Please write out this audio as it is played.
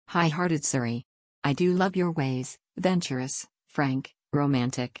high-hearted Surrey. I do love your ways, venturous, frank,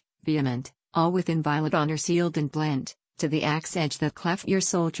 romantic, vehement, all with inviolate honor sealed and blent, to the axe edge that cleft your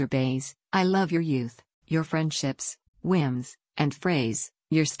soldier bays. I love your youth, your friendships, whims, and phrase,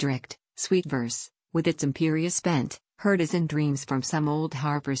 your strict, sweet verse, with its imperious bent, heard as in dreams from some old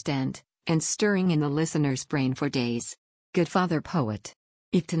harper's dent, and stirring in the listener's brain for days. Good father poet.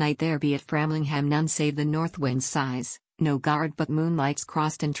 If tonight there be at Framlingham none save the north wind's sighs, no guard but moonlight's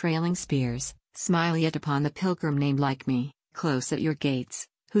crossed and trailing spears, smile yet upon the pilgrim named like me, close at your gates,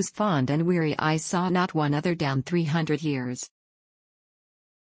 whose fond and weary eyes saw not one other down 300 years.